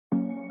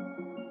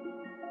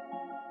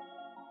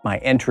My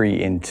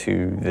entry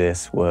into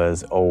this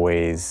was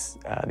always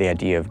the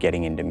idea of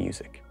getting into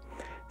music.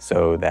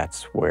 So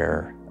that's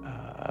where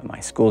my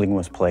schooling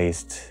was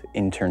placed,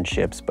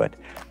 internships, but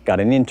got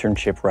an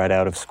internship right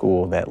out of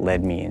school that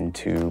led me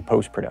into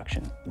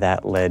post-production.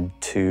 That led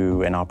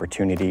to an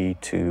opportunity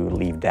to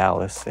leave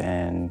Dallas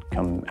and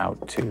come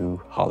out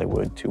to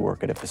Hollywood to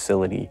work at a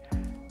facility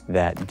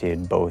that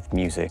did both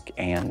music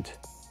and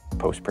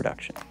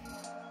post-production.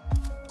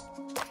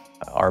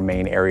 Our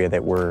main area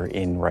that we're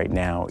in right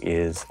now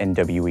is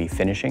NWE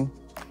finishing.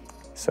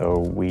 So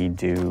we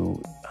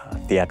do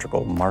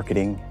theatrical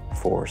marketing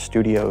for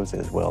studios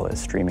as well as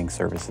streaming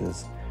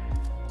services.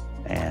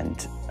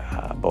 And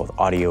both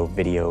audio,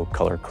 video,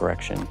 color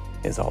correction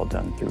is all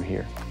done through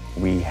here.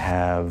 We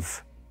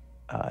have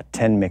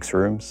 10 mix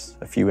rooms,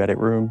 a few edit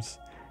rooms,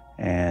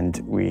 and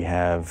we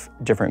have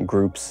different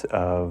groups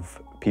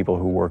of people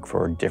who work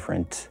for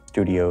different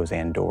studios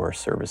and/or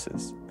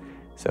services.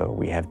 So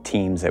we have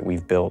teams that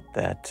we've built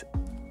that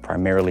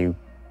primarily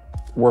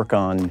work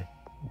on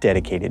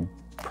dedicated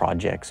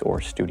projects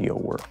or studio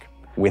work.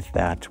 With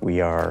that,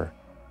 we are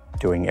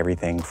doing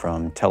everything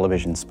from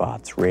television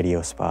spots,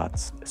 radio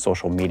spots,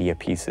 social media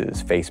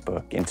pieces,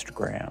 Facebook,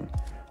 Instagram,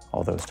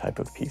 all those type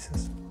of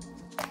pieces.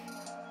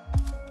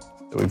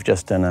 So we've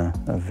just done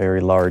a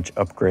very large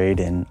upgrade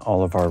in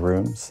all of our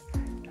rooms.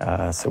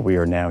 So we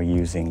are now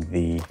using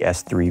the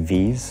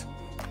S3Vs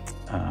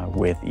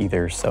with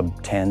either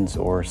sub-10s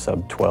or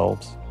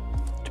sub-12s,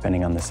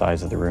 depending on the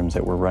size of the rooms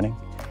that we're running.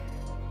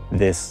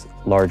 This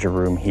larger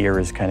room here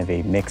is kind of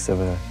a mix of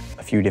a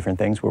few different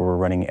things where we're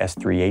running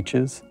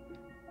S3Hs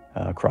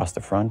across the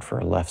front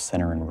for left,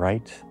 center, and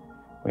right.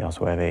 We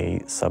also have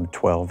a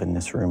sub-12 in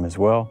this room as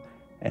well.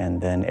 And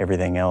then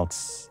everything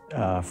else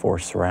for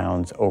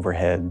surrounds,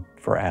 overhead,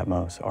 for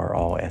Atmos are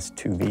all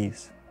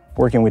S2Vs.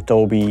 Working with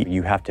Dolby,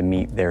 you have to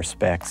meet their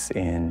specs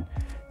in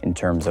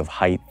terms of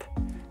height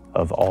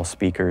of all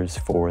speakers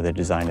for the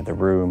design of the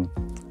room.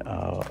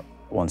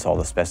 Once all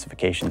the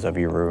specifications of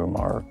your room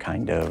are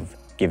kind of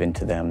given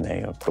to them,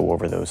 they go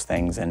over those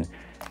things and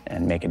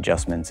make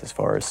adjustments as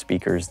far as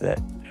speakers that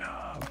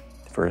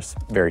for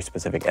very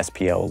specific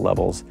SPL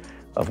levels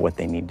of what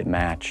they need to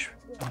match.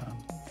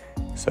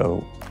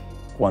 So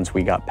once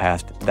we got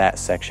past that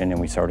section and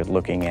we started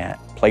looking at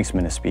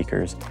placement of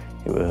speakers,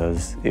 it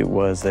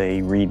was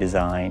a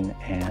redesign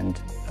and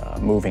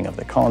moving of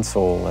the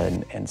console,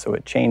 and so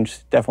it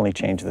definitely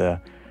changed the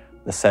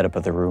setup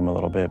of the room a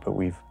little bit, but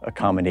we've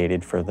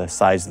accommodated for the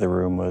size of the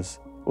room was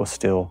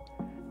still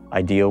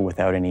ideal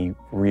without any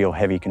real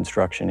heavy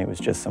construction. It was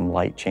just some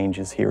light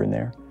changes here and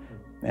there,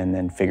 and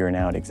then figuring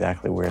out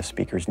exactly where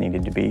speakers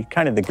needed to be.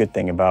 Kind of the good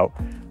thing about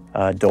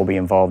Dolby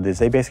Involved is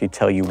they basically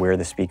tell you where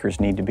the speakers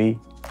need to be,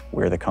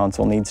 where the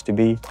console needs to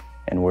be,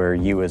 and where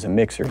you as a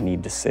mixer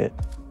need to sit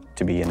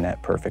to be in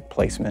that perfect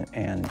placement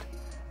and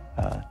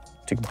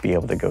to be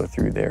able to go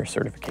through their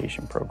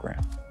certification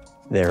program.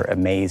 They're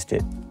amazed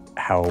at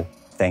how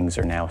things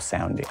are now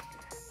sounding.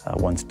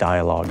 Once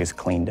dialogue is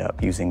cleaned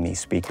up, using these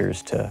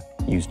speakers to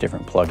use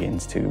different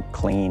plugins to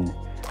clean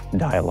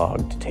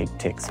dialogue, to take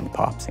ticks and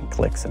pops and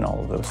clicks and all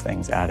of those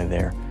things out of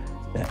there,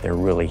 that they're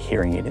really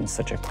hearing it in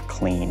such a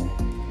clean,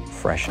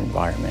 fresh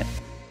environment.